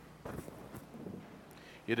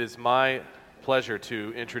It is my pleasure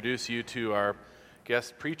to introduce you to our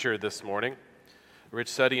guest preacher this morning. Rich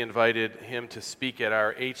Suddy invited him to speak at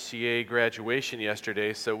our HCA graduation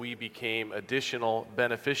yesterday, so we became additional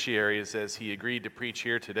beneficiaries as he agreed to preach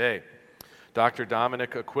here today. Dr.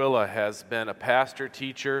 Dominic Aquila has been a pastor,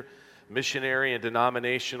 teacher, missionary, and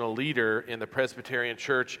denominational leader in the Presbyterian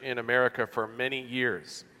Church in America for many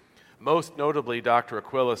years. Most notably, Dr.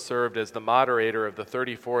 Aquila served as the moderator of the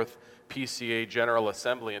 34th PCA General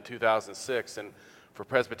Assembly in 2006, and for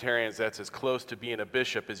Presbyterians, that's as close to being a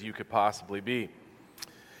bishop as you could possibly be.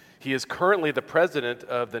 He is currently the president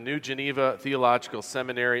of the New Geneva Theological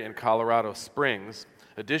Seminary in Colorado Springs.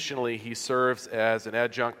 Additionally, he serves as an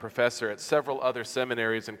adjunct professor at several other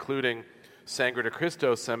seminaries, including Sangre de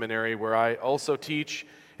Cristo Seminary, where I also teach,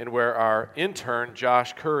 and where our intern,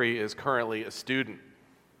 Josh Curry, is currently a student.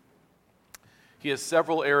 He has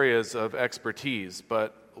several areas of expertise,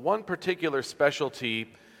 but one particular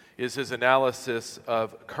specialty is his analysis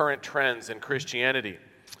of current trends in Christianity.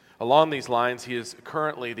 Along these lines, he is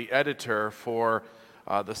currently the editor for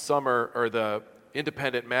the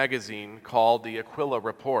independent magazine called the Aquila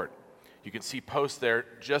Report. You can see posts there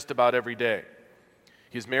just about every day.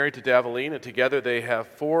 He's married to Davaline, and together they have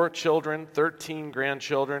 4 children, 13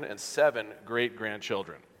 grandchildren, and 7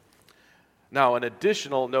 great-grandchildren. Now, an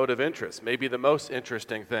additional note of interest, maybe the most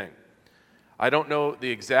interesting thing. I don't know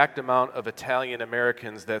the exact amount of Italian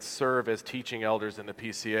Americans that serve as teaching elders in the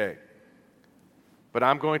PCA, but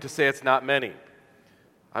I'm going to say it's not many.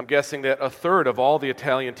 I'm guessing that a third of all the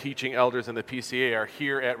Italian teaching elders in the PCA are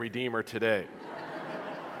here at Redeemer today.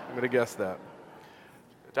 I'm going to guess that.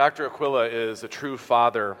 Dr. Aquila is a true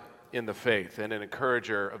father in the faith and an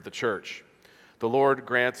encourager of the church. The Lord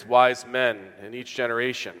grants wise men in each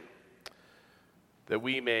generation that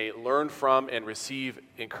we may learn from and receive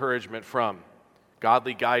encouragement from.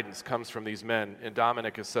 Godly guidance comes from these men, and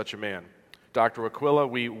Dominic is such a man. Dr. Aquila,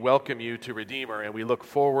 we welcome you to Redeemer, and we look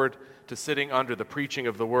forward to sitting under the preaching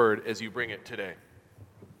of the Word as you bring it today.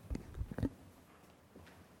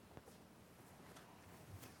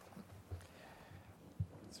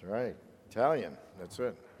 That's right. Italian. That's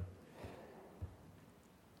it.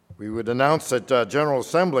 We would announce at General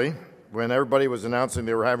Assembly, when everybody was announcing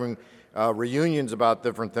they were having reunions about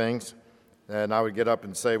different things, and I would get up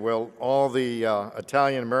and say, well, all the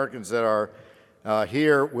Italian Americans that are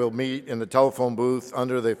here will meet in the telephone booth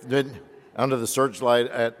under the searchlight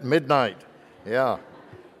at midnight. Yeah.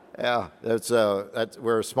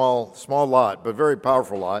 We're a small lot, but very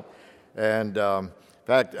powerful lot. And in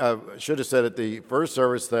fact, I should have said at the first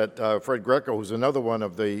service that Fred Greco, who's another one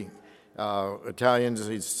of the Italians,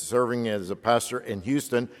 he's serving as a pastor in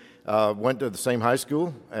Houston, went to the same high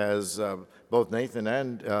school as both Nathan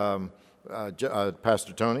and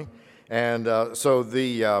Pastor Tony. And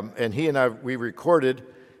and he and I, we recorded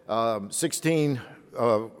 16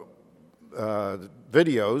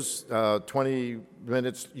 videos, 20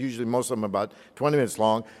 minutes, usually most of them about 20 minutes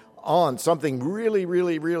long, on something really,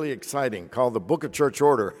 really, really exciting called the Book of Church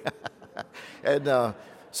Order. And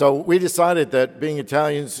so we decided that being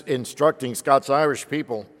Italians instructing Scots-Irish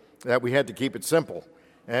people, that we had to keep it simple.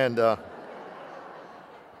 And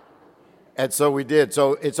so we did.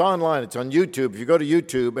 So it's online. It's on YouTube. If you go to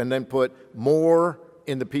YouTube and then put more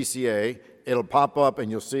in the PCA, it'll pop up and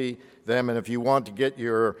you'll see them. And if you want to get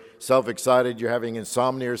yourself excited, you're having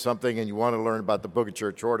insomnia or something, and you want to learn about the Book of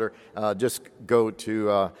Church Order, just go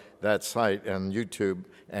to that site on YouTube,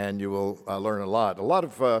 and you will learn a lot. A lot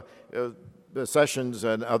of the sessions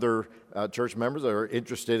and other church members are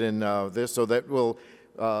interested in this, so that we'll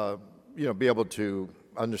be able to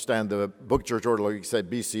understand the Book Church Order, like you said,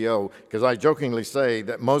 BCO, because I jokingly say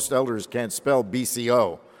that most elders can't spell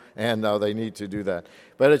BCO, and they need to do that.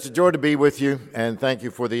 But it's a joy to be with you, and thank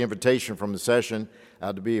you for the invitation from the session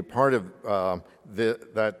to be a part of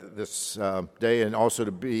this day, and also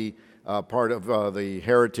to be part of the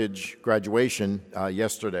Heritage graduation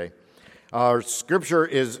yesterday. Our scripture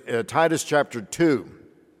is Titus chapter 2,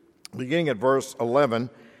 beginning at verse 11.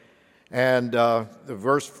 And the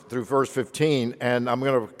verse through verse 15, and I'm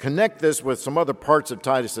going to connect this with some other parts of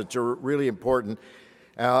Titus that are really important.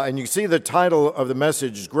 And you see the title of the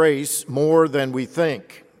message is Grace, More Than We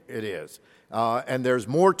Think It Is. And there's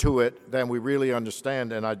more to it than we really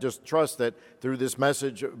understand, and I just trust that through this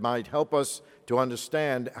message it might help us to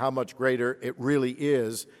understand how much greater it really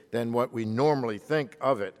is than what we normally think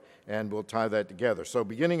of it, and we'll tie that together. So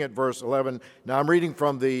beginning at verse 11, now I'm reading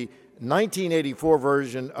from the 1984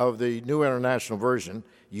 version of the New International Version.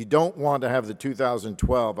 You don't want to have the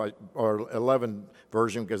 2012 or 11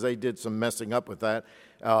 version because they did some messing up with that.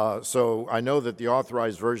 So I know that the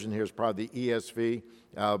authorized version here is probably the ESV,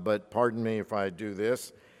 but pardon me if I do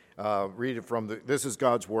this. Read it from this is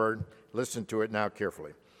God's word. Listen to it now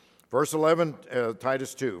carefully. Verse 11,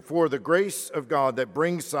 Titus 2. For the grace of God that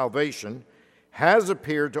brings salvation has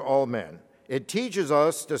appeared to all men. It teaches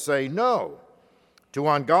us to say no to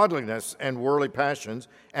ungodliness and worldly passions,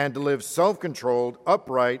 and to live self-controlled,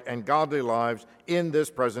 upright, and godly lives in this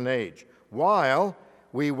present age, while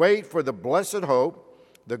we wait for the blessed hope,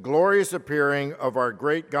 the glorious appearing of our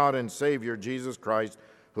great God and Savior, Jesus Christ,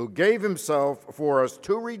 who gave himself for us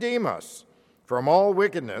to redeem us from all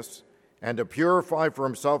wickedness and to purify for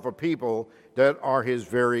himself a people that are his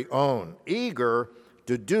very own, eager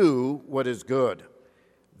to do what is good.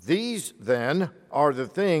 These, then, are the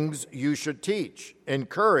things you should teach,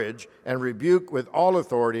 encourage, and rebuke with all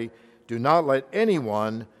authority. Do not let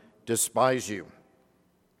anyone despise you.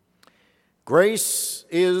 Grace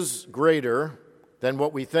is greater than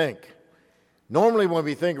what we think. Normally, when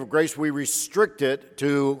we think of grace, we restrict it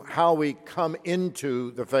to how we come into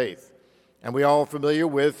the faith. And we're all familiar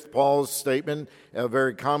with Paul's statement,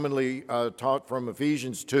 very commonly taught from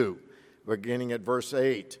Ephesians 2, beginning at verse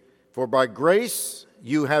 8. For by grace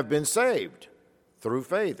you have been saved through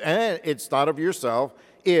faith. And it's not of yourself.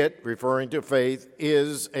 It, referring to faith,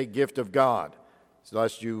 is a gift of God,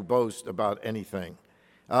 lest you boast about anything.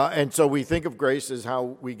 And so we think of grace as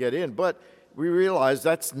how we get in. But we realize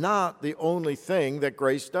that's not the only thing that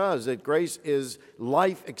grace does. That grace is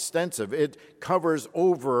life extensive. It covers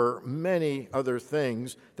over many other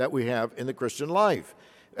things that we have in the Christian life.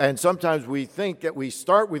 And sometimes we think that we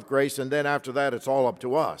start with grace and then after that it's all up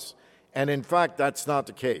to us. And in fact, that's not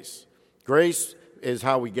the case. Grace is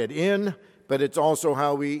how we get in, but it's also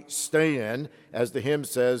how we stay in. As the hymn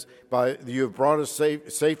says, you have brought us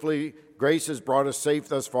safely, grace has brought us safe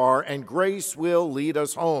thus far, and grace will lead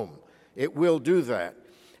us home. It will do that.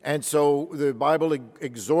 And so the Bible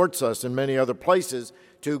exhorts us in many other places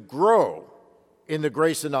to grow in the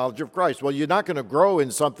grace and knowledge of Christ. Well, you're not going to grow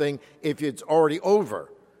in something if it's already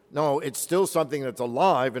over. No, it's still something that's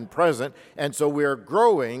alive and present, and so we're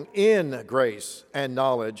growing in grace and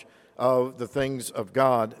knowledge of the things of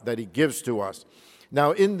God that he gives to us.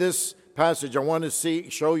 Now, in this passage, I want to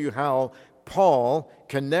show you how Paul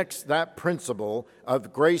connects that principle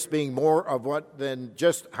of grace being more of what than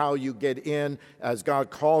just how you get in as God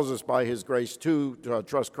calls us by his grace to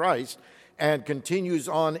trust Christ, and continues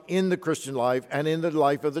on in the Christian life and in the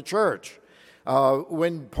life of the church.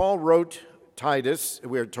 When Paul wrote Titus,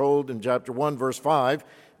 we are told in chapter 1, verse 5,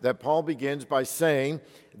 that Paul begins by saying,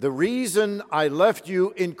 the reason I left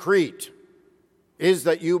you in Crete is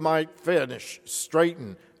that you might finish,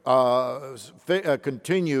 straighten,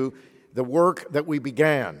 continue the work that we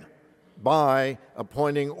began by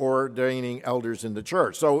appointing or ordaining elders in the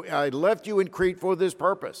church. So I left you in Crete for this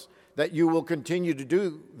purpose, that you will continue to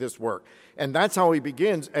do this work. And that's how he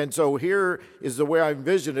begins. And so here is the way I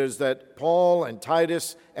envision it, is that Paul and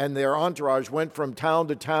Titus and their entourage went from town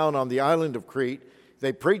to town on the island of Crete.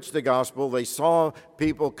 They preached the gospel. They saw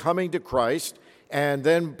people coming to Christ. And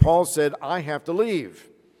then Paul said, I have to leave.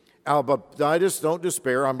 But Titus, don't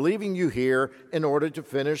despair. I'm leaving you here in order to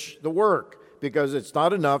finish the work, because it's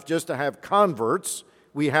not enough just to have converts.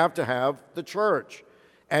 We have to have the church.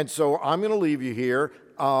 And so I'm going to leave you here.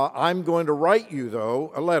 I'm going to write you,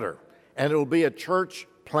 though, a letter, and it'll be a church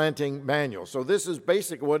planting manual. So this is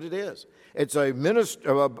basically what it is. It's a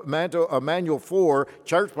manual for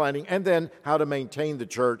church planting and then how to maintain the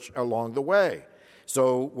church along the way.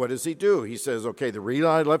 So what does he do? He says, okay, the reason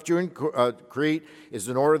I left you in Crete is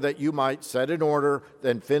in order that you might set in order,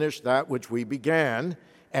 then finish that which we began.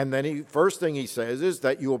 And then first thing he says is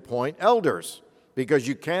that you appoint elders, because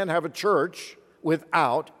you can't have a church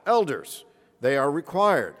without elders. They are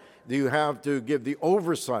required. You have to give the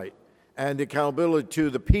oversight and accountability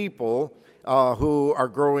to the people who are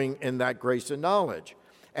growing in that grace and knowledge.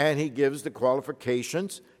 And he gives the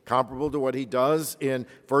qualifications comparable to what he does in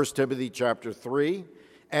 1 Timothy chapter 3.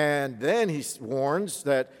 And then he warns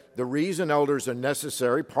that the reason elders are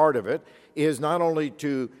necessary, part of it, is not only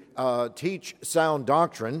to teach sound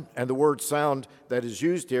doctrine, and the word sound that is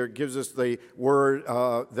used here gives us the word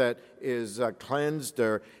that is cleansed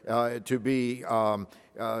or to be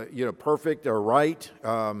perfect or right,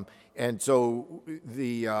 and so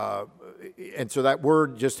that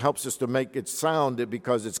word just helps us to make it sound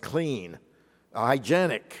because it's clean,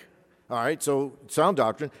 hygienic. All right, so sound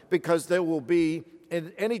doctrine, because there will be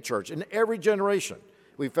in any church, in every generation,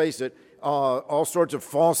 we face it, all sorts of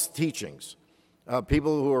false teachings.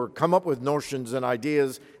 People who are come up with notions and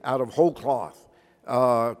ideas out of whole cloth.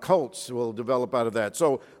 Cults will develop out of that.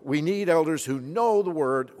 So we need elders who know the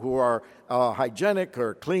word, who are hygienic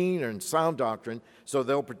or clean and sound doctrine, so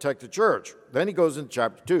they'll protect the church. Then he goes into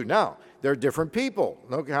chapter 2. Now, they're different people.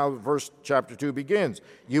 Look how chapter 2 begins.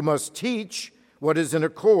 You must teach what is in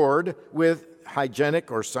accord with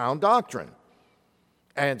hygienic or sound doctrine.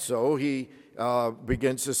 And so he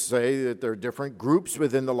begins to say that there are different groups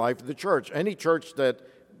within the life of the church. Any church that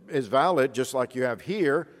is valid, just like you have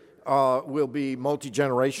here, will be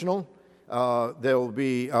multi-generational. They'll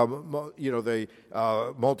be,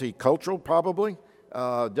 multicultural probably.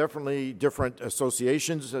 Definitely different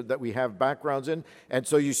associations that we have backgrounds in. And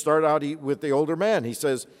so you start out with the older man. He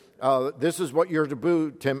says, this is what you're to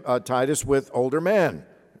do, Titus, with older men.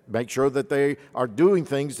 Make sure that they are doing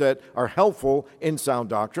things that are helpful in sound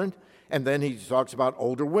doctrine. And then he talks about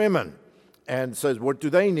older women and says, what do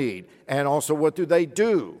they need? And also, what do they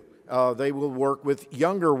do? They will work with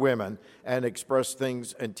younger women and express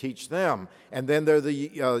things and teach them. And then they're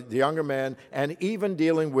the younger men, and even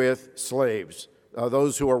dealing with slaves,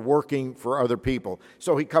 those who are working for other people.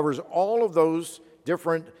 So he covers all of those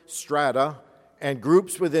different strata and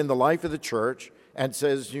groups within the life of the church, and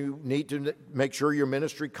says you need to make sure your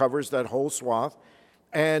ministry covers that whole swath.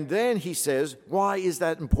 And then he says, why is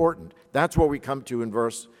that important? That's what we come to in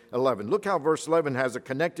verse 11. Look how verse 11 has a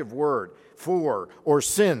connective word, for, or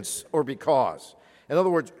since, or because. In other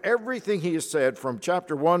words, everything he has said from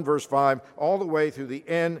chapter 1, verse 5, all the way through the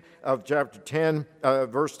end of chapter 10,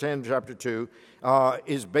 verse 10, chapter 2,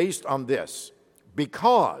 is based on this.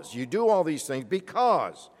 Because you do all these things,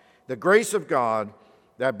 because the grace of God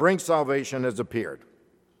that brings salvation has appeared.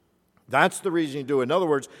 That's the reason you do it. In other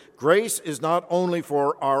words, grace is not only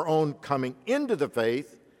for our own coming into the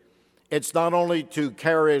faith, it's not only to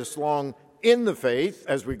carry us along in the faith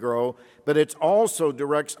as we grow, but it also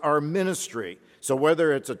directs our ministry. So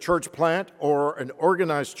whether it's a church plant or an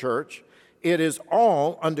organized church, it is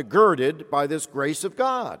all undergirded by this grace of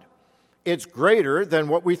God. It's greater than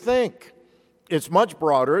what we think. It's much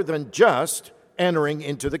broader than just entering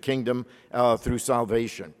into the kingdom through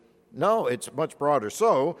salvation. No, it's much broader.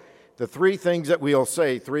 So the three things that we'll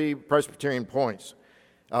say, three Presbyterian points.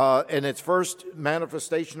 And its first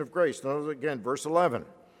manifestation of grace. Notice again, verse 11.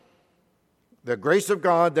 The grace of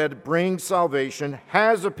God that brings salvation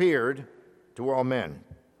has appeared to all men.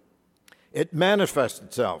 It manifests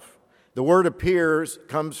itself. The word appears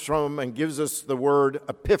comes from and gives us the word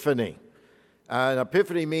epiphany. And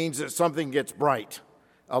epiphany means that something gets bright.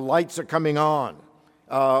 Lights are coming on.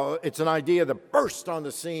 It's an idea that bursts on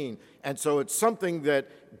the scene. And so it's something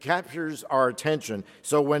that captures our attention.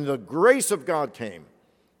 So when the grace of God came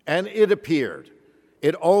and it appeared,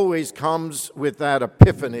 it always comes with that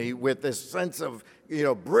epiphany, with this sense of,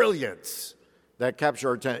 brilliance that captures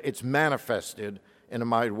our attention. It's manifested in a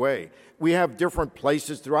mighty way. We have different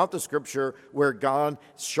places throughout the Scripture where God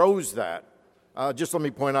shows that. Just let me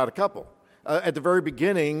point out a couple. At the very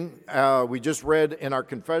beginning, we just read in our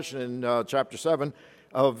confession in chapter 7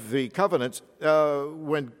 of the covenants,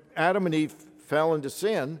 when Adam and Eve fell into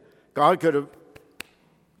sin, God could have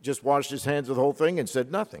just washed his hands of the whole thing and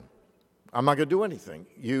said nothing. I'm not going to do anything.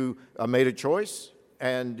 You made a choice,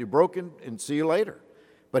 and you broke it, and see you later.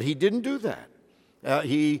 But he didn't do that.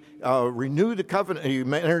 He renewed the covenant. He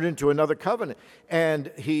entered into another covenant,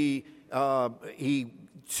 and he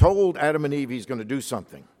told Adam and Eve he's going to do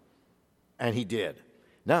something, and he did.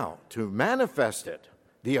 Now, to manifest it,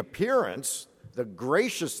 the appearance, the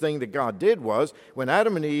gracious thing that God did was, when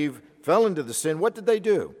Adam and Eve fell into the sin, what did they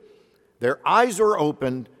do? Their eyes were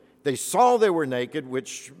opened. They saw they were naked,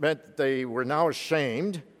 which meant that they were now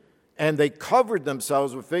ashamed, and they covered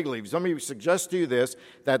themselves with fig leaves. Let me suggest to you this,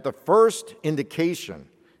 that the first indication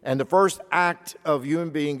and the first act of human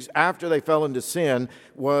beings after they fell into sin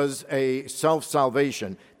was a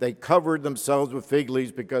self-salvation. They covered themselves with fig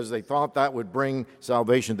leaves because they thought that would bring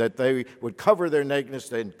salvation, that they would cover their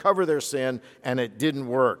nakedness and cover their sin, and it didn't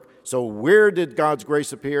work. So where did God's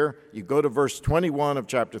grace appear? You go to verse 21 of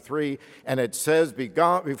chapter 3, and it says,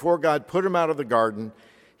 before God put them out of the garden,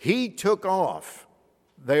 he took off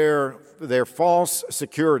their false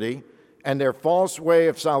security and their false way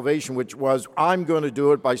of salvation, which was, I'm going to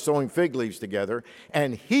do it by sewing fig leaves together,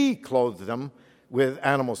 and he clothed them with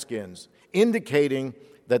animal skins, indicating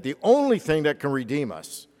that the only thing that can redeem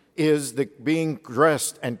us is being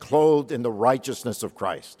dressed and clothed in the righteousness of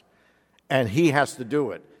Christ. And he has to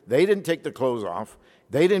do it. They didn't take the clothes off.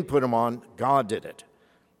 They didn't put them on. God did it.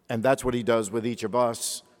 And that's what he does with each of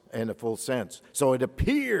us in a full sense. So it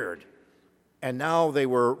appeared, and now they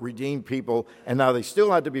were redeemed people, and now they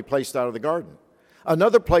still had to be placed out of the garden.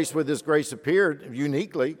 Another place where this grace appeared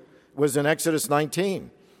uniquely was in Exodus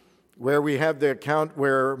 19, where we have the account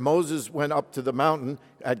where Moses went up to the mountain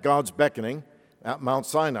at God's beckoning, at Mount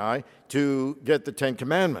Sinai, to get the Ten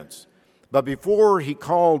Commandments. But before he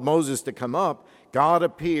called Moses to come up, God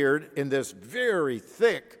appeared in this very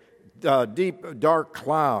thick, deep, dark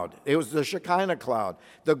cloud. It was the Shekinah cloud.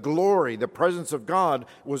 The glory, the presence of God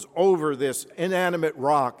was over this inanimate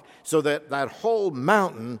rock, so that that whole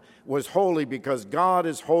mountain was holy because God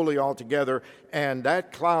is holy altogether, and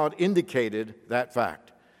that cloud indicated that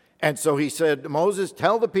fact. And so he said, Moses,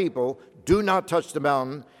 tell the people, do not touch the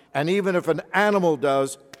mountain, and even if an animal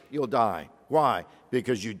does, you'll die. Why?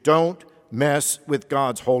 Because you don't mess with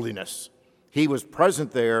God's holiness. He was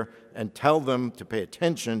present there, and tell them to pay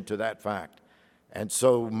attention to that fact. And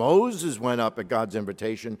so Moses went up at God's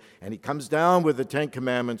invitation, and he comes down with the Ten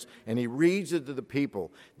Commandments, and he reads it to the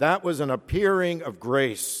people. That was an appearing of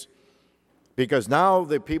grace, because now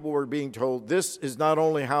the people were being told, this is not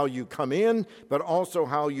only how you come in, but also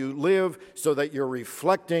how you live, so that you're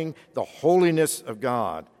reflecting the holiness of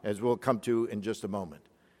God, as we'll come to in just a moment.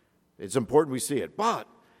 It's important we see it. But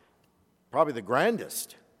probably the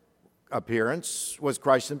grandest appearance was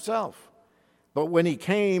Christ himself. But when he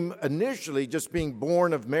came initially, just being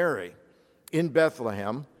born of Mary in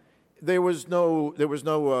Bethlehem, there were no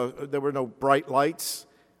bright lights.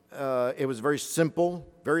 It was very simple,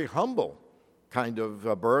 very humble kind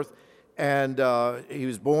of birth. And he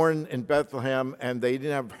was born in Bethlehem, and they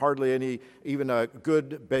didn't have hardly even a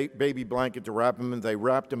good baby blanket to wrap him in. They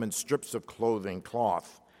wrapped him in strips of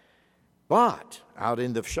cloth. But out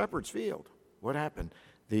in the shepherd's field, what happened?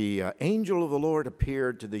 The angel of the Lord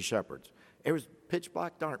appeared to these shepherds. It was pitch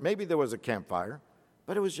black dark. Maybe there was a campfire,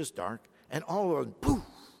 but it was just dark. And all of a sudden, poof,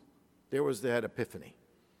 there was that epiphany.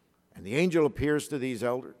 And the angel appears to these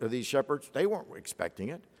shepherds. They weren't expecting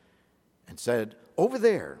it. And said, over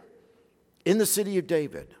there, in the city of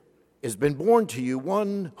David, has been born to you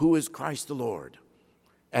one who is Christ the Lord.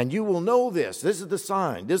 And you will know this. This is the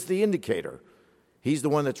sign. This is the indicator. He's the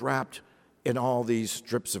one that's wrapped in all these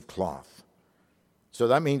strips of cloth. So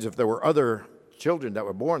that means if there were other children that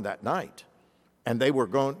were born that night, and they were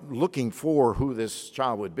looking for who this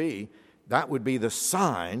child would be, that would be the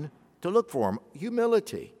sign to look for him.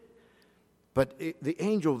 Humility. But the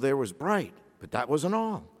angel there was bright, but that wasn't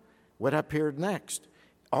all. What appeared next?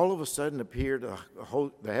 All of a sudden appeared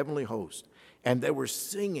the heavenly host, and they were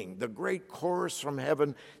singing, the great chorus from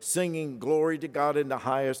heaven, singing glory to God in the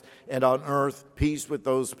highest, and on earth peace with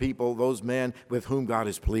those people, those men with whom God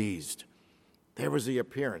is pleased. There was the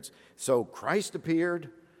appearance. So Christ appeared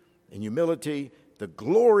in humility, the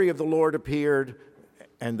glory of the Lord appeared,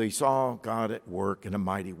 and they saw God at work in a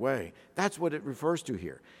mighty way. That's what it refers to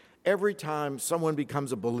here. Every time someone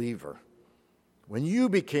becomes a believer, when you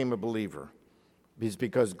became a believer, is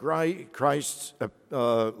because Christ's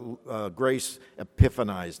grace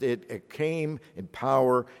epiphanized. It came in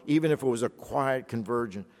power, even if it was a quiet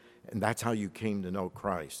conversion, and that's how you came to know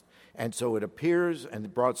Christ. And so it appears and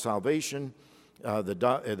it brought salvation,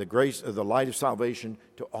 the grace of the light of salvation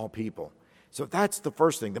to all people. So that's the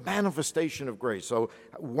first thing, the manifestation of grace. So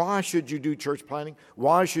why should you do church planting?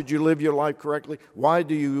 Why should you live your life correctly? Why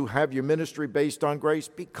do you have your ministry based on grace?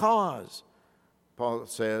 Because, Paul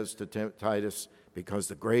says to Titus, because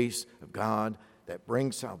the grace of God that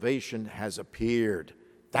brings salvation has appeared.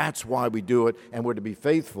 That's why we do it, and we're to be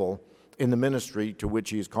faithful in the ministry to which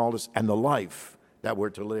he has called us and the life that we're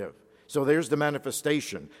to live. So there's the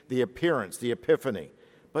manifestation, the appearance, the epiphany.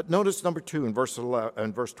 But notice number 2 in verse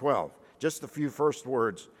 12, just the few first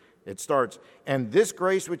words. It starts, and this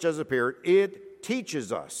grace which has appeared, it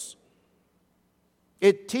teaches us.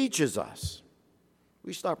 It teaches us.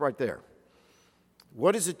 We stop right there.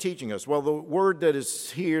 What is it teaching us? Well, the word that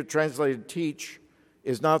is here translated teach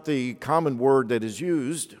is not the common word that is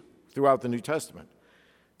used throughout the New Testament.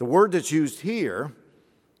 The word that's used here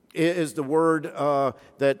is the word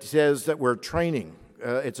that says that we're training.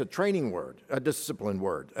 It's a training word, a discipline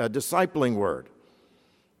word, a discipling word.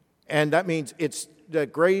 And that means it's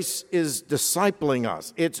that grace is discipling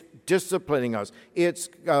us. It's disciplining us. It's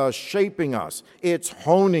shaping us. It's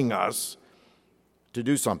honing us to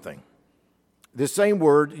do something. The same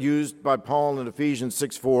word used by Paul in Ephesians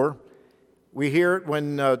 6:4. We hear it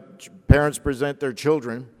when parents present their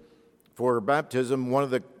children for baptism. One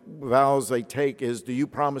of the vows they take is, do you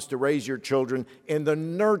promise to raise your children in the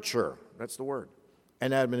nurture, that's the word,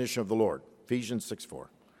 and admonition of the Lord, Ephesians 6:4.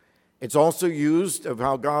 It's also used of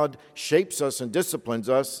how God shapes us and disciplines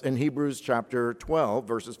us in Hebrews chapter 12,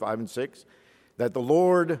 verses 5 and 6, that the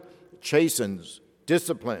Lord chastens,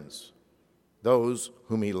 disciplines those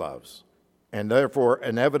whom he loves. And therefore,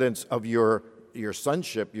 an evidence of your your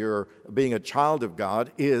sonship, your being a child of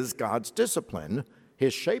God, is God's discipline,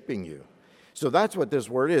 His shaping you. So that's what this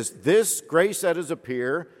word is. This grace that is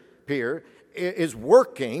appear is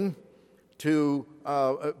working to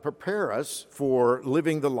prepare us for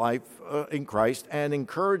living the life in Christ and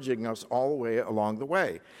encouraging us all the way along the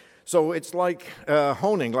way. So it's like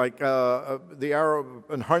honing, like the arrow,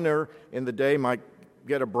 a hunter in the day might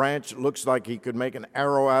get a branch, it looks like he could make an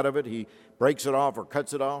arrow out of it. He breaks it off or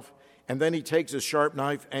cuts it off, and then he takes a sharp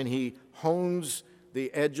knife and he hones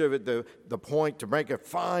the edge of it, the point, to make a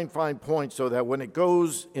fine point so that when it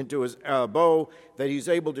goes into his bow, that he's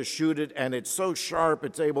able to shoot it, and it's so sharp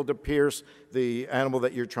it's able to pierce the animal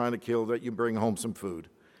that you're trying to kill, that you bring home some food.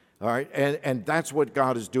 All right, and that's what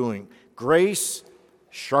God is doing. Grace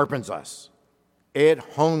sharpens us. It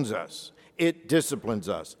hones us. It disciplines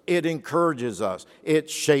us. It encourages us. It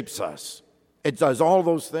shapes us. It does all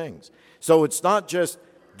those things. So it's not just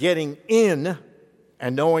getting in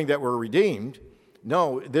and knowing that we're redeemed.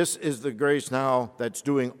 No, this is the grace now that's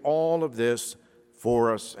doing all of this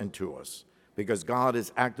for us and to us, because God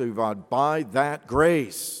is actively involved by that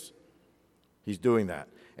grace. He's doing that.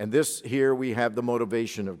 And this here we have the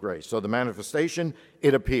motivation of grace. So the manifestation,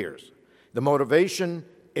 it appears. The motivation,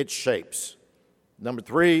 it shapes. Number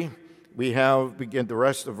 3, we begin the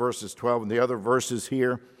rest of verses 12, and the other verses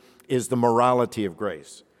here is the morality of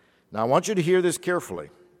grace. Now I want you to hear this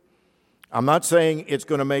carefully. I'm not saying it's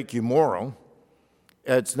going to make you moral.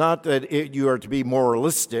 It's not that you are to be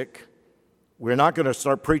moralistic. We're not going to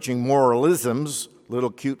start preaching moralisms, little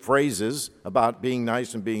cute phrases about being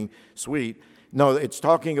nice and being sweet. No, it's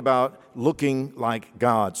talking about looking like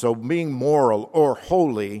God. So being moral or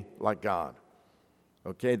holy like God.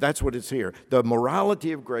 Okay, that's what it's here. The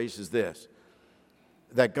morality of grace is this,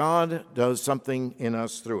 that God does something in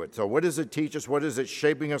us through it. So what does it teach us? What is it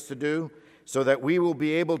shaping us to do? So that we will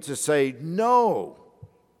be able to say no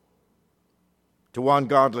to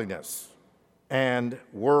ungodliness and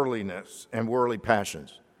worldliness and worldly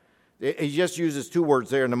passions. He just uses 2 words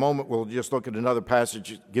there. In a moment, we'll just look at another passage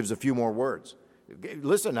that gives a few more words.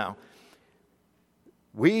 Listen now.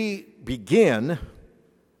 We begin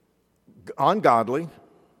ungodly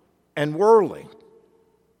and worldly.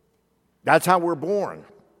 That's how we're born.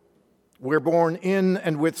 We're born in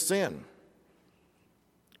and with sin.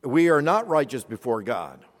 We are not righteous before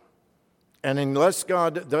God. And unless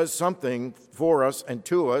God does something for us and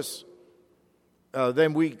to us,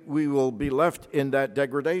 then we will be left in that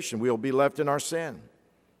degradation. We will be left in our sin.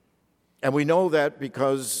 And we know that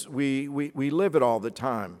because we live it all the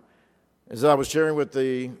time. As I was sharing with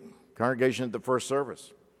the congregation at the first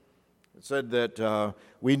service, it said that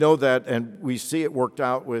we know that, and we see it worked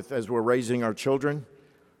out with as we're raising our children,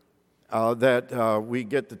 that we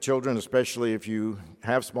get the children, especially if you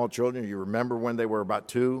have small children, you remember when they were about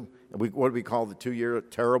 2, what do we call the 2-year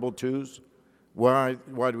terrible 2s? Why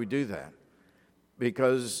do we do that?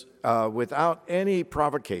 Because without any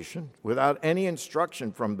provocation, without any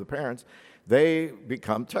instruction from the parents, they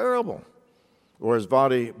become terrible. Or as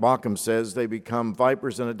Voddie Baucham says, they become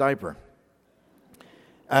vipers in a diaper.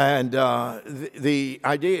 And the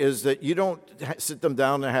idea is that you don't sit them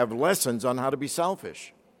down and have lessons on how to be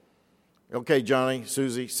selfish. Okay, Johnny,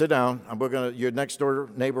 Susie, sit down. Your next door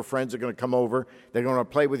neighbor friends are going to come over. They're going to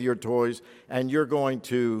play with your toys, and you're going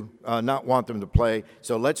to not want them to play.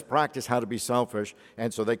 So let's practice how to be selfish.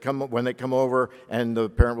 And so when they come over, and the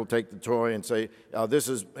parent will take the toy and say,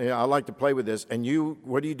 I like to play with this. And you,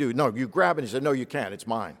 what do? No, you grab it and say, no, you can't. It's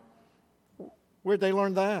mine. Where'd they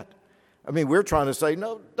learn that? I mean, we're trying to say,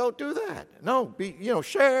 no, don't do that. No,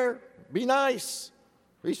 share, be nice,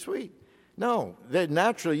 be sweet. No,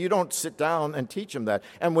 naturally you don't sit down and teach them that.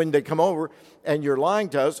 And when they come over and you're lying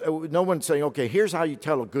to us, no one's saying, okay, here's how you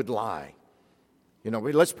tell a good lie.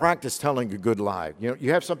 Let's practice telling a good lie.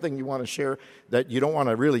 You have something you want to share that you don't want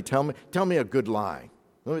to really tell me? Tell me a good lie.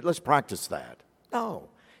 Let's practice that. No,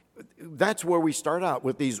 that's where we start out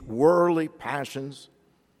with these worldly passions,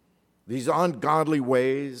 these ungodly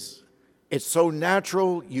ways. It's so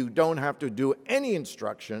natural, you don't have to do any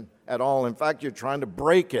instruction at all. In fact, you're trying to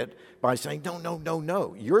break it by saying,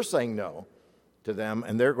 no. You're saying no to them,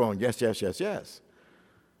 and they're going, yes.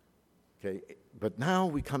 Okay, but now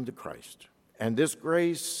we come to Christ. And this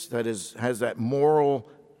grace that has that moral,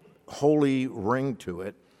 holy ring to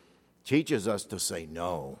it teaches us to say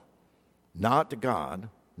no, not to God,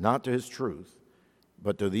 not to His truth,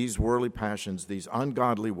 but to these worldly passions, these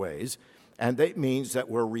ungodly ways. And that means that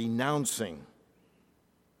we're renouncing.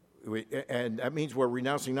 And that means we're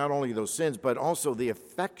renouncing not only those sins, but also the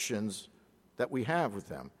affections that we have with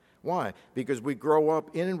them. Why? Because we grow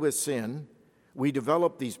up in and with sin. We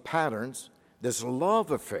develop these patterns, this love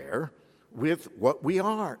affair with what we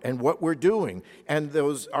are and what we're doing. And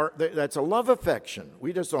that's a love affection.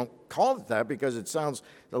 We just don't call it that because it sounds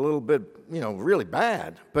a little bit, really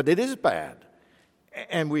bad, but it is bad.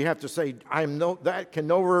 And we have to say, that can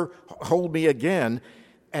never hold me again.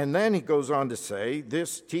 And then he goes on to say,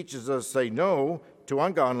 this teaches us to say no to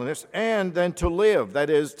ungodliness and then to live. That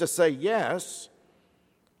is to say yes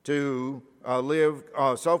to live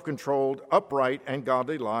self-controlled, upright, and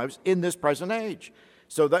godly lives in this present age.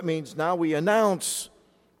 So that means now we announce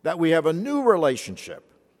that we have a new relationship,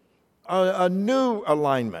 a new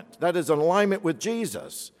alignment. That is an alignment with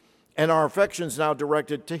Jesus, and our affections now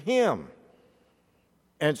directed to Him.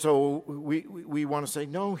 And so we want to say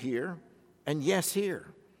no here and yes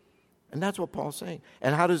here. And that's what Paul's saying.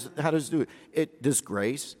 And how does it do it? This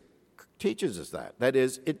grace teaches us that. That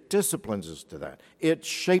is, it disciplines us to that. It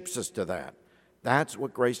shapes us to that. That's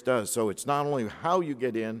what grace does. So it's not only how you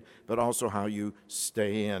get in, but also how you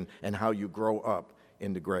stay in and how you grow up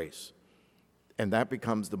into grace. And that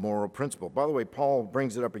becomes the moral principle. By the way, Paul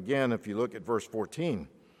brings it up again if you look at verse 14.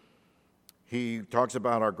 He talks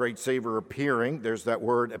about our great Savior appearing. There's that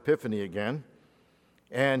word epiphany again.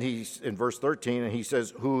 And he's in verse 13, and he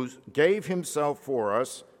says, who gave himself for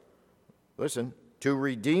us, listen, to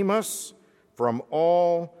redeem us from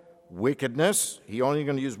all wickedness. He's only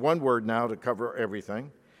going to use one word now to cover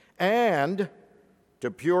everything. And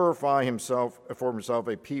to purify for himself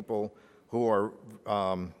a people who are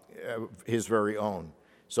his very own.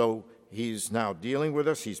 So he's now dealing with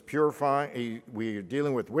us. He's purifying. We're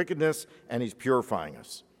dealing with wickedness, and he's purifying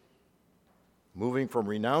us. Moving from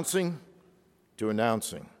renouncing to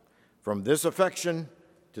announcing. From this affection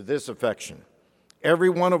to this affection. Every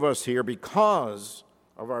one of us here, because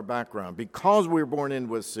of our background, because we were born in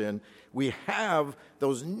with sin, we have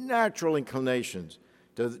those natural inclinations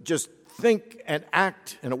to just think and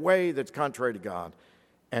act in a way that's contrary to God.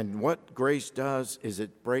 And what grace does is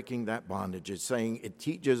it breaking that bondage. It's saying it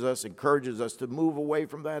teaches us, encourages us to move away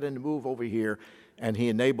from that and to move over here. And he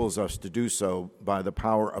enables us to do so by the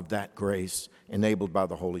power of that grace enabled by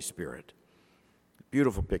the Holy Spirit.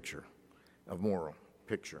 Beautiful picture of moral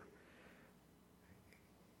picture.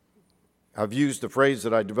 I've used a phrase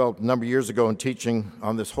that I developed a number of years ago in teaching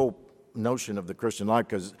on this whole notion of the Christian life,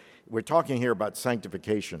 because we're talking here about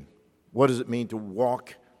sanctification. What does it mean to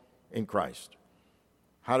walk in Christ?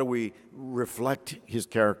 How do we reflect his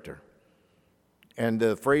character? And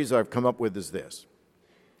the phrase I've come up with is this.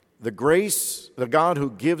 The God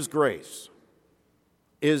who gives grace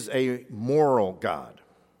is a moral God.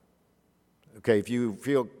 Okay, if you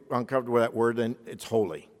feel uncomfortable with that word, then it's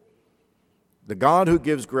holy. The God who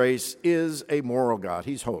gives grace is a moral God.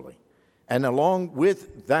 He's holy. And along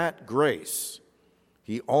with that grace,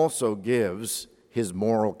 he also gives his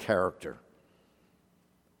moral character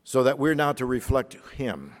so that we're now to reflect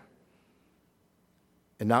him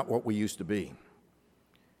and not what we used to be.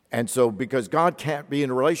 And so because God can't be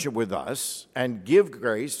in a relationship with us and give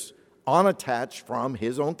grace unattached from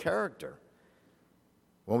his own character.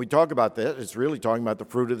 When we talk about that, it's really talking about the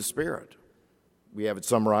fruit of the Spirit. We have it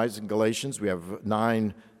summarized in Galatians. We have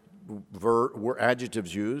 9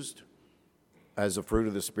 adjectives used as a fruit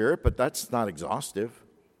of the Spirit, but that's not exhaustive.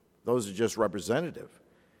 Those are just representative.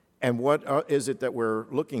 And what is it that we're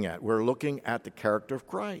looking at? We're looking at the character of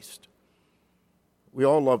Christ. We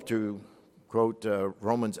all love to quote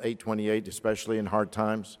Romans 8:28, especially in hard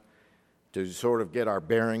times, to sort of get our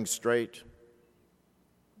bearings straight.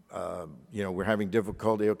 We're having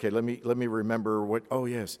difficulty. Okay, let me remember what. Oh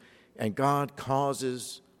yes, and God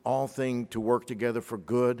causes all things to work together for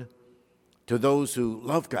good to those who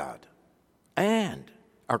love God and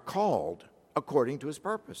are called according to his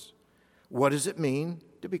purpose. What does it mean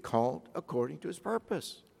to be called according to his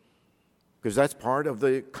purpose? Because that's part of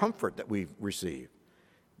the comfort that we've received.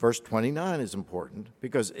 Verse 29 is important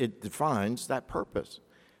because it defines that purpose.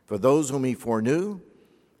 For those whom he foreknew,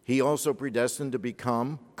 he also predestined to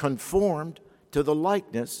become conformed to the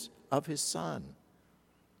likeness of his Son.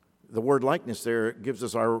 The word likeness there gives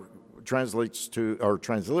us transliterates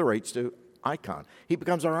to icon. He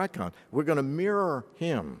becomes our icon. We're going to mirror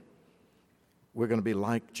him. We're going to be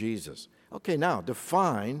like Jesus. Okay, now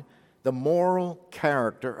define the moral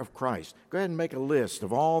character of Christ. Go ahead and make a list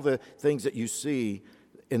of all the things that you see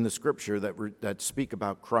in the Scripture that speak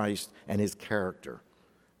about Christ and his character.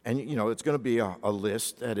 And, it's going to be a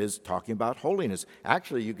list that is talking about holiness.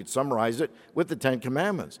 Actually, you could summarize it with the 10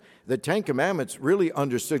 Commandments. The 10 Commandments, really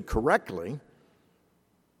understood correctly,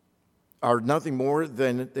 are nothing more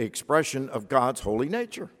than the expression of God's holy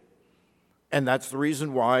nature. And that's the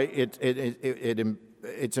reason why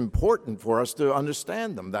it's important for us to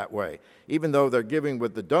understand them that way. Even though they're giving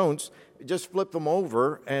with the don'ts, just flip them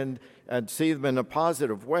over and and see them in a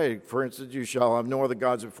positive way. For instance, you shall have no other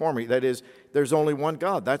gods before me. That is, there's only one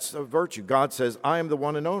God. That's a virtue. God says, I am the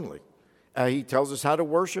one and only. He tells us how to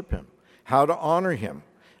worship him, how to honor him,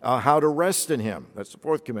 how to rest in him. That's the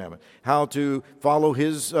fourth commandment. How to follow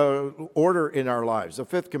his order in our lives, the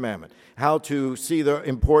fifth commandment. How to see the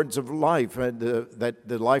importance of life and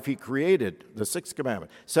the life he created, the sixth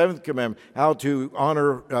commandment. Seventh commandment, how to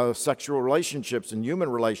honor sexual relationships and human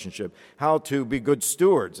relationship. How to be good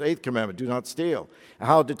stewards. Eighth commandment, do not steal.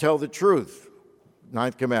 How to tell the truth.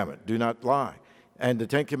 Ninth commandment, do not lie. And the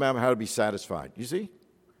 10th commandment, how to be satisfied. You see?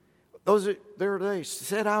 They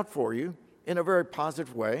set out for you in a very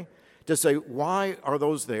positive way to say, why are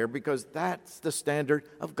those there? Because that's the standard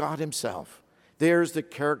of God himself. There's the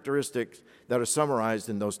characteristics that are summarized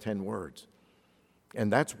in those 10 words.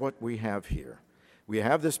 And that's what we have here. We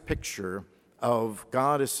have this picture of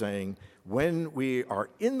God is saying, when we are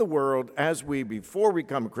in the world, before we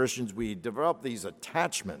become Christians, we develop these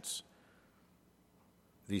attachments,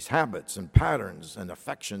 these habits and patterns and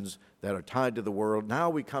affections that are tied to the world. Now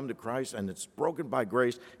we come to Christ, and it's broken by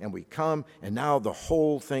grace, and we come, and now the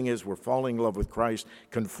whole thing is we're falling in love with Christ.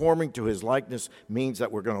 Conforming to his likeness means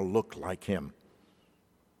that we're going to look like him.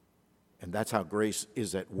 And that's how grace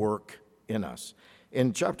is at work in us.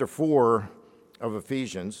 In chapter 4 of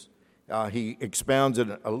Ephesians, he expounds it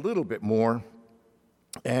a little bit more.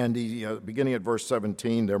 And beginning at verse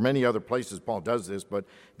 17, there are many other places Paul does this, but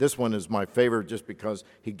this one is my favorite just because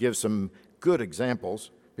he gives some good examples.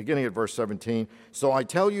 Beginning at verse 17, so I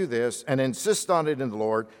tell you this, and insist on it in the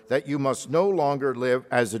Lord, that you must no longer live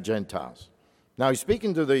as the Gentiles. Now he's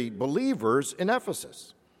speaking to the believers in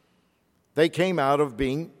Ephesus. They came out of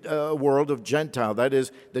being a world of Gentile. That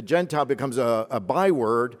is, the Gentile becomes a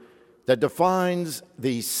byword that defines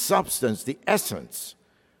the substance, the essence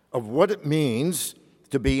of what it means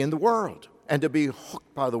to be in the world and to be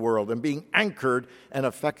hooked by the world and being anchored and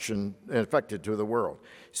affected to the world.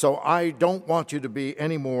 So I don't want you to be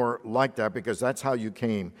any more like that, because that's how you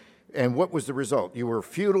came. And what was the result? You were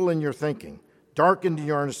futile in your thinking, darkened in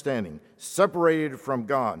your understanding, separated from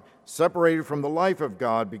God, separated from the life of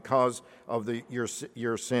God because of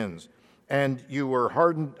your sins. And you were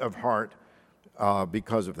hardened of heart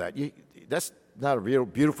because of that. That's not a real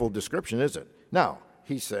beautiful description, is it? Now,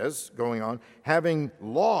 he says, going on, having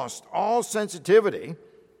lost all sensitivity,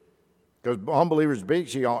 because unbelievers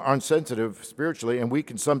are unsensitive spiritually, and we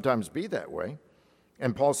can sometimes be that way.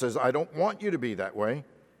 And Paul says, I don't want you to be that way.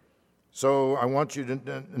 So I want you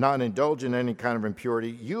to not indulge in any kind of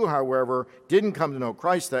impurity. You, however, didn't come to know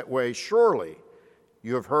Christ that way. Surely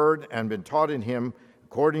you have heard and been taught in him,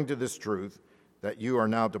 according to this truth, that you are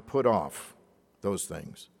now to put off those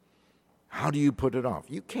things. How do you put it off?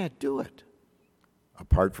 You can't do it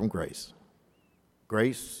apart from grace.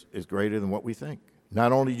 Grace is greater than what we think.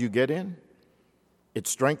 Not only do you get in, it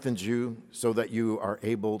strengthens you so that you are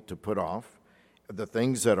able to put off the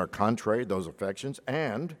things that are contrary, those affections,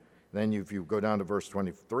 and then if you go down to verse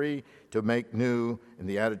 23, to make new in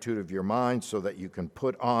the attitude of your mind so that you can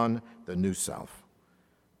put on the new self,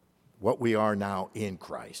 what we are now in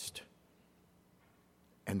Christ.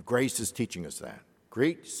 And grace is teaching us that.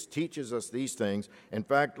 Grace teaches us these things. In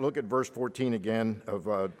fact, look at verse 14 again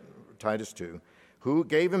of Titus 2. Who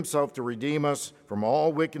gave himself to redeem us from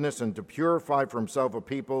all wickedness and to purify for himself a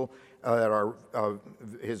people that are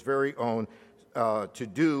his very own, to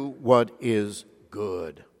do what is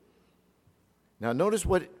good. Now, notice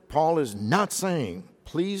what Paul is not saying.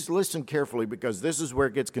 Please listen carefully, because this is where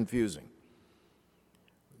it gets confusing.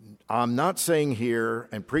 I'm not saying here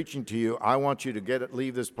and preaching to you, I want you to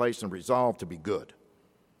leave this place and resolve to be good.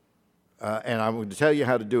 And I'm going to tell you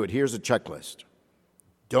how to do it. Here's a checklist.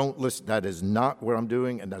 Don't listen. That is not what I'm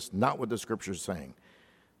doing, and that's not what the Scripture is saying.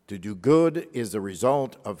 To do good is the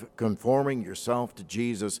result of conforming yourself to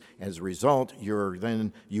Jesus. As a result, you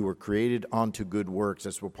were created unto good works.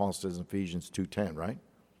 That's what Paul says in Ephesians 2:10, right?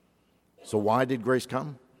 So why did grace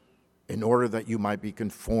come? In order that you might be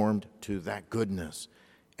conformed to that goodness,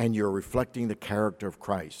 and you're reflecting the character of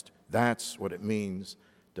Christ. That's what it means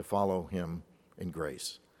to follow him in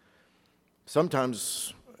grace.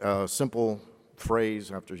 Sometimes a simple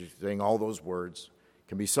phrase, after saying all those words,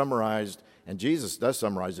 can be summarized, and Jesus does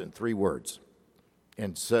summarize it in 3 words.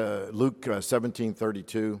 In Luke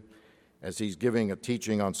 17:32, as he's giving a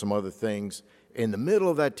teaching on some other things, in the middle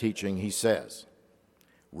of that teaching, he says,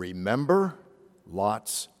 remember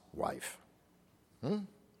Lot's wife.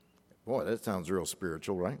 Boy, that sounds real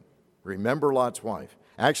spiritual, right? Remember Lot's wife.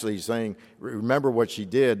 Actually, he's saying, remember what she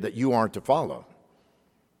did that you aren't to follow.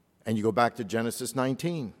 And you go back to Genesis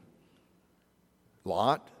 19.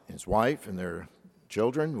 Lot, his wife, and their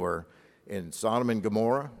children were in Sodom and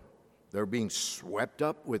Gomorrah. They were being swept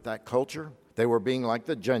up with that culture. They were being like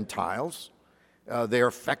the Gentiles. Their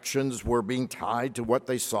affections were being tied to what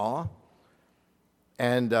they saw.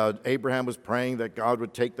 And Abraham was praying that God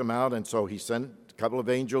would take them out, and so he sent a couple of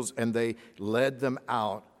angels, and they led them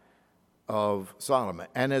out of Sodom.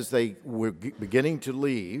 And as they were beginning to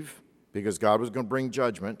leave, because God was going to bring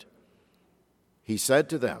judgment, he said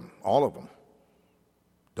to them, all of them,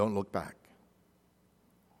 don't look back.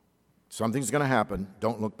 Something's going to happen.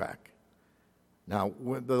 Don't look back. Now,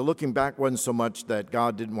 the looking back wasn't so much that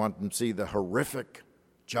God didn't want them to see the horrific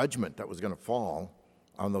judgment that was going to fall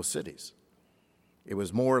on those cities. It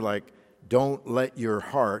was more like, don't let your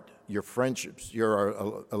heart, your friendships,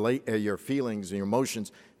 your feelings and your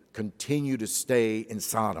emotions continue to stay in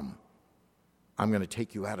Sodom. I'm going to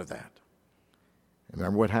take you out of that.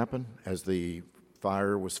 Remember what happened as the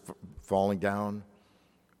fire was falling down?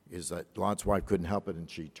 Is that Lot's wife couldn't help it, and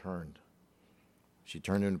she turned. She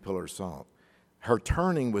turned into a pillar of salt. Her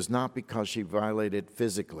turning was not because she violated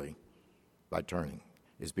physically by turning.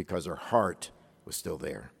 It's because her heart was still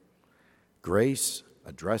there. Grace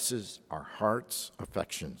addresses our heart's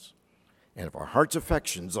affections. And if our heart's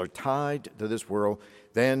affections are tied to this world,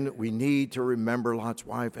 then we need to remember Lot's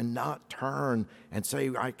wife and not turn and say,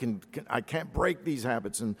 I can't break these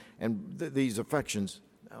habits and these affections.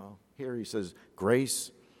 No, here he says,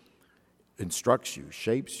 grace instructs you,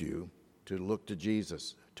 shapes you to look to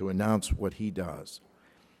Jesus, to announce what he does.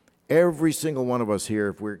 Every single one of us here,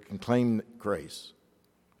 if we can claim grace,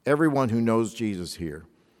 everyone who knows Jesus here,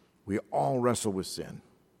 we all wrestle with sin.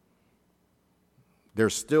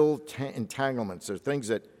 There's still entanglements. There's things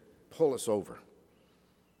that pull us over.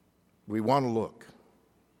 We want to look.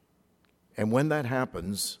 And when that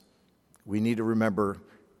happens, we need to remember,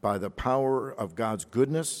 by the power of God's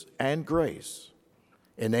goodness and grace,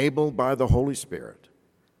 enabled by the Holy Spirit,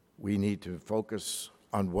 we need to focus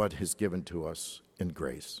on what is given to us in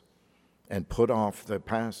grace and put off the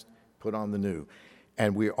past, put on the new.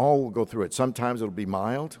 And we all will go through it. Sometimes it'll be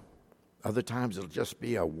mild. Other times it'll just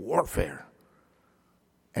be a warfare.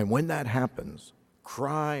 And when that happens,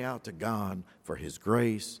 cry out to God for his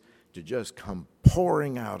grace to just come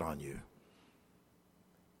pouring out on you.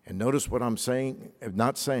 And notice what I'm saying,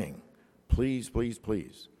 not saying, please, please,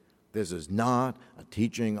 please. This is not a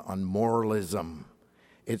teaching on moralism.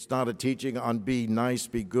 It's not a teaching on be nice,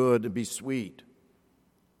 be good, and be sweet.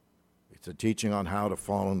 It's a teaching on how to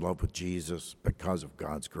fall in love with Jesus because of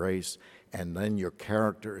God's grace, and then your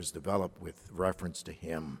character is developed with reference to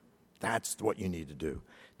him. That's what you need to do.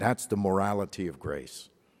 That's the morality of grace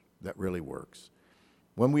that really works.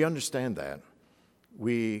 When we understand that,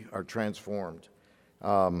 we are transformed.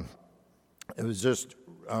 It was just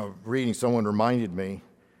reading, someone reminded me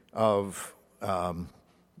of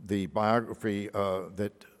the biography,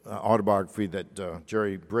 autobiography that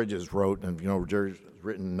Jerry Bridges wrote. And, Jerry's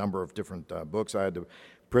written a number of different books. I had the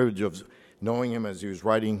privilege of knowing him as he was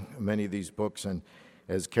writing many of these books, and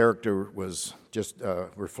his character was just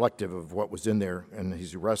reflective of what was in there, and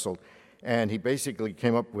he's wrestled. And he basically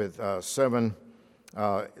came up with 7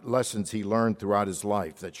 lessons he learned throughout his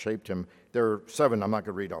life that shaped him. There are 7, I'm not going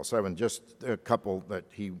to read all 7, just a couple that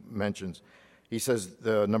he mentions. He says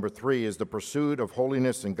the number 3 is the pursuit of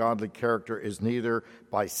holiness and godly character is neither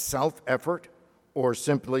by self-effort or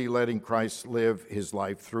simply letting Christ live his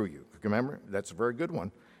life through you. Remember, that's a very good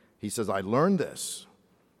one. He says, I learned this.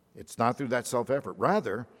 It's not through that self-effort.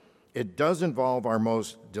 Rather, it does involve our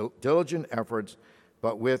most diligent efforts,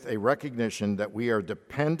 but with a recognition that we are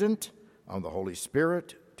dependent on the Holy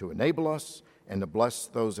Spirit to enable us and to bless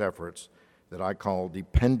those efforts that I call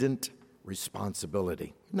dependent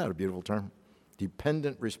responsibility. Isn't that a beautiful term?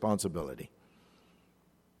 Dependent responsibility.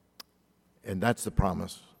 And that's the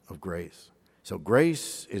promise of grace. So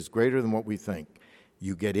grace is greater than what we think.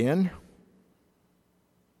 You get in,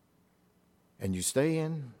 and you stay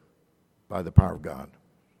in by the power of God.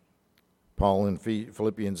 Paul in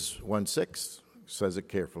Philippians 1:6 says it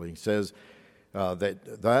carefully. He says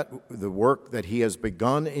that the work that he has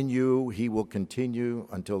begun in you, he will continue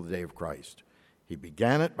until the day of Christ. He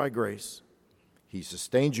began it by grace. He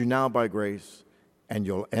sustains you now by grace, and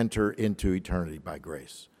you'll enter into eternity by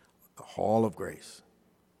grace. The hall of grace,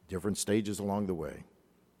 different stages along the way.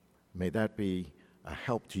 May that be a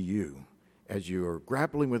help to you as you are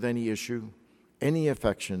grappling with any issue, any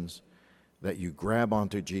affections, that you grab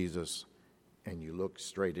onto Jesus and you look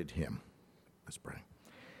straight at him. Let's pray.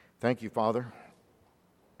 Thank you, Father,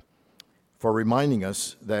 for reminding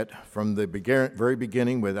us that from the very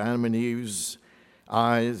beginning, with Adam and Eve's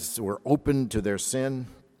eyes were open to their sin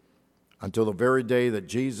until the very day that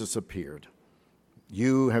Jesus appeared,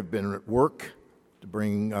 you have been at work to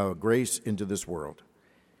bring grace into this world.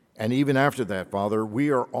 And even after that, Father, we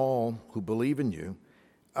are all who believe in you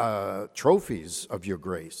trophies of your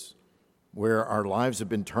grace, where our lives have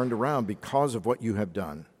been turned around because of what you have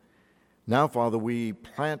done. Now, Father, we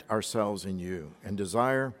plant ourselves in you and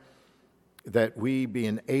desire that we be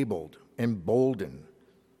enabled, emboldened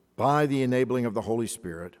by the enabling of the Holy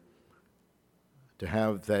Spirit to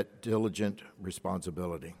have that diligent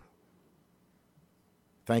responsibility.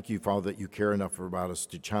 Thank you, Father, that you care enough about us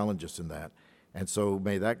to challenge us in that. And so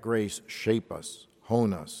may that grace shape us,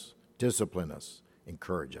 hone us, discipline us,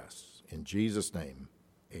 encourage us. In Jesus' name,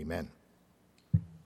 amen.